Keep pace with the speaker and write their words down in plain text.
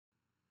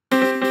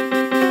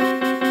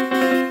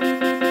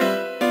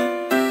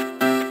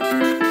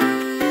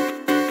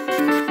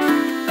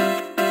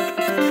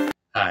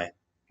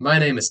My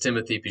name is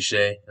Timothy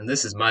Pichet, and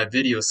this is my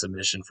video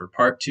submission for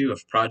Part 2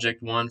 of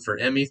Project 1 for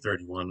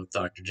ME31 with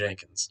Dr.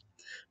 Jenkins.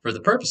 For the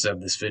purpose of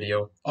this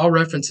video, all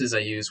references I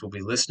use will be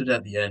listed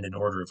at the end in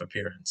order of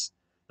appearance.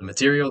 The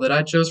material that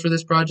I chose for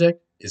this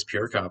project is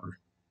pure copper.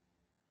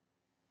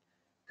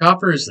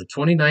 Copper is the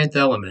 29th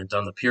element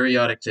on the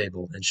periodic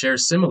table and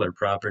shares similar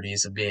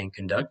properties of being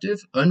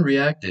conductive,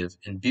 unreactive,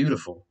 and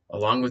beautiful,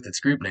 along with its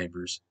group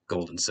neighbors,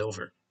 gold and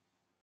silver.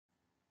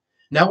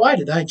 Now, why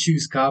did I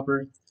choose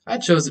copper? I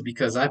chose it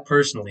because I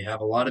personally have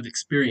a lot of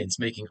experience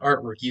making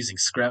artwork using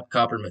scrap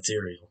copper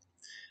material.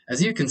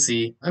 As you can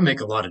see, I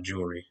make a lot of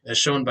jewelry, as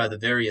shown by the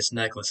various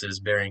necklaces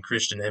bearing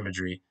Christian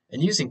imagery,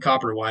 and using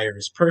copper wire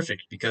is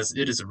perfect because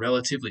it is a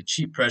relatively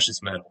cheap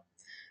precious metal.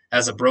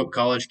 As a broke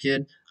college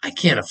kid, I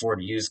can't afford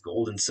to use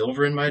gold and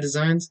silver in my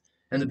designs,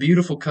 and the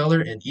beautiful color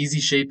and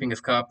easy shaping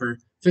of copper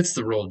fits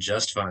the role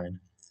just fine.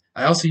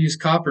 I also use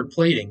copper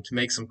plating to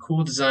make some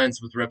cool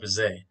designs with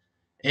repoussé,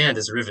 and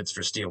as rivets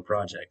for steel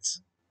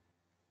projects.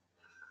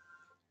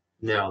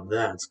 Now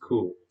that's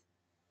cool.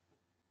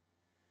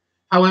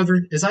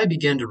 However, as I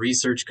began to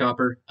research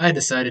copper, I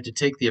decided to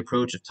take the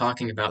approach of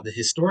talking about the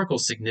historical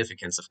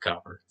significance of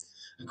copper.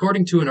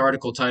 According to an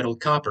article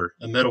titled Copper,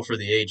 a Metal for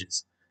the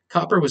Ages,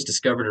 copper was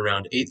discovered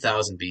around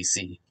 8000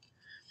 BC.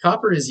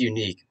 Copper is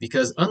unique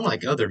because,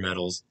 unlike other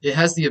metals, it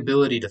has the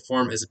ability to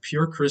form as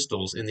pure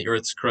crystals in the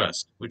Earth's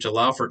crust, which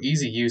allow for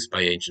easy use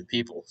by ancient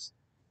peoples.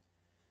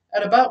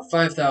 At about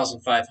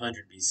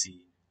 5500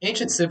 BC,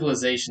 ancient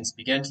civilizations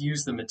began to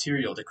use the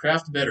material to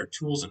craft better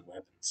tools and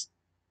weapons.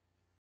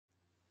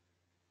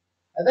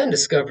 I then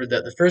discovered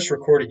that the first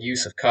recorded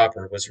use of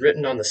copper was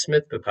written on the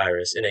Smith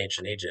Papyrus in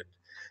ancient Egypt,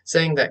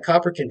 saying that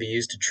copper can be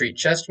used to treat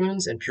chest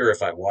wounds and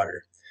purify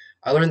water.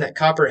 I learned that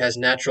copper has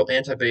natural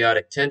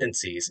antibiotic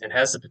tendencies and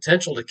has the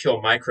potential to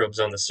kill microbes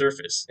on the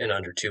surface in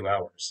under 2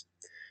 hours.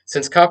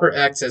 Since copper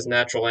acts as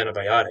natural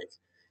antibiotic,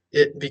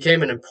 it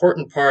became an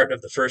important part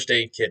of the first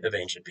aid kit of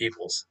ancient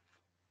peoples.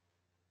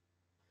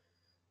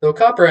 Though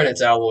copper and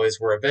its alloys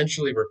were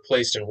eventually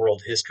replaced in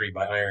world history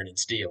by iron and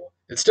steel,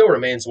 it still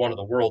remains one of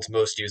the world's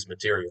most used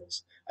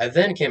materials. I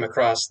then came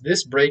across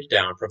this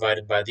breakdown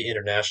provided by the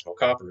International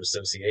Copper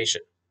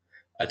Association.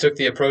 I took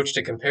the approach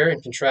to compare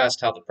and contrast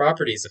how the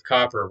properties of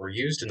copper were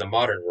used in the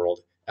modern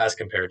world as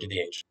compared to the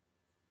ancient.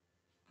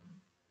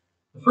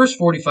 The first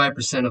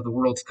 45% of the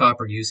world's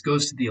copper use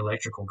goes to the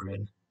electrical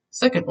grid.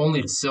 Second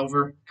only to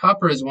silver,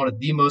 copper is one of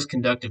the most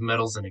conductive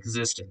metals in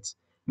existence,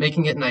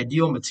 making it an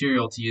ideal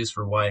material to use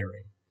for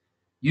wiring.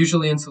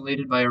 Usually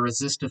insulated by a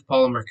resistive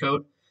polymer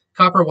coat,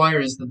 copper wire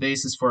is the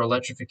basis for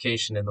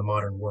electrification in the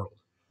modern world.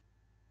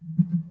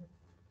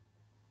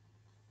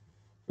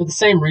 For the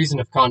same reason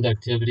of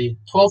conductivity,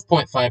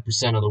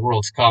 12.5% of the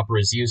world's copper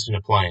is used in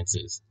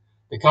appliances.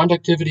 The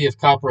conductivity of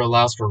copper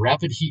allows for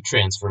rapid heat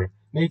transfer,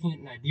 making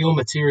it an ideal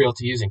material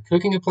to use in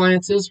cooking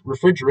appliances,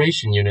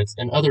 refrigeration units,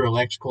 and other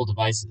electrical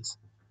devices.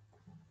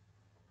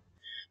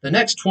 The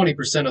next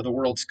 20% of the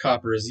world's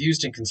copper is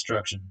used in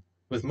construction,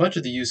 with much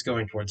of the use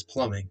going towards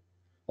plumbing.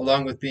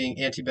 Along with being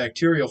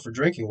antibacterial for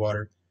drinking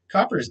water,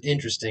 copper is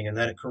interesting in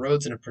that it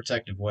corrodes in a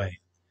protective way.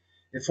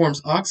 It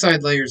forms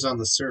oxide layers on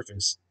the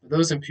surface, but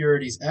those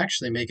impurities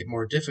actually make it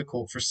more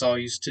difficult for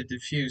solutes to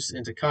diffuse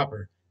into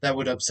copper that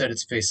would upset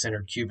its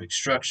face-centered cubic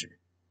structure.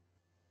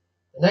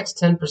 The next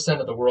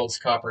 10% of the world's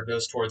copper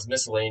goes towards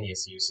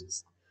miscellaneous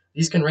uses.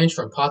 These can range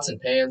from pots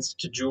and pans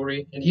to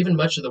jewelry, and even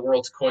much of the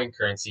world's coin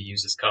currency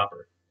uses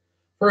copper.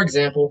 For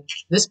example,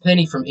 this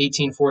penny from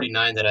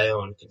 1849 that I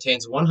own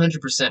contains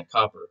 100%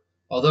 copper,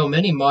 although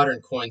many modern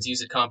coins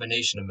use a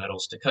combination of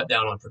metals to cut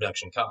down on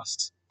production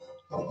costs.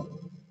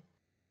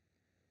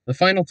 The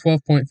final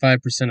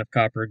 12.5% of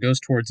copper goes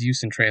towards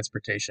use in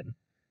transportation.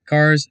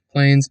 Cars,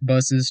 planes,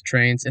 buses,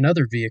 trains, and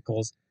other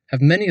vehicles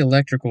have many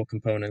electrical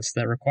components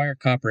that require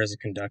copper as a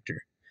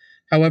conductor.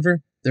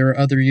 However, there are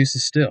other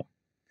uses still.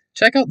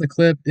 Check out the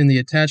clip in the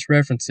attached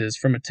references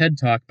from a TED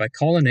Talk by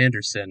Colin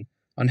Anderson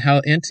on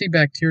how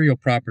antibacterial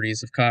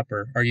properties of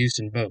copper are used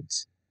in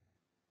boats.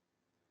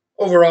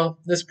 Overall,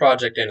 this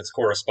project and its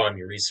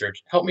corresponding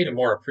research helped me to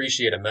more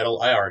appreciate a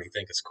metal I already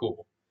think is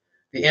cool.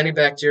 The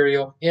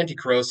antibacterial,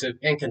 anti-corrosive,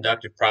 and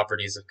conductive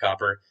properties of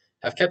copper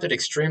have kept it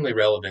extremely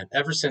relevant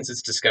ever since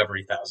its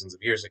discovery thousands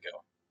of years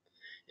ago.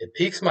 It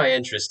piques my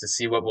interest to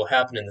see what will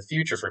happen in the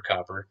future for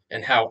copper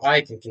and how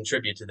I can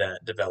contribute to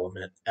that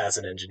development as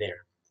an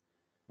engineer.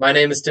 My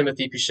name is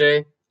Timothy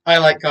Pichet, I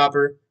like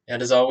copper,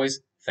 and as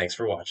always, thanks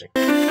for watching.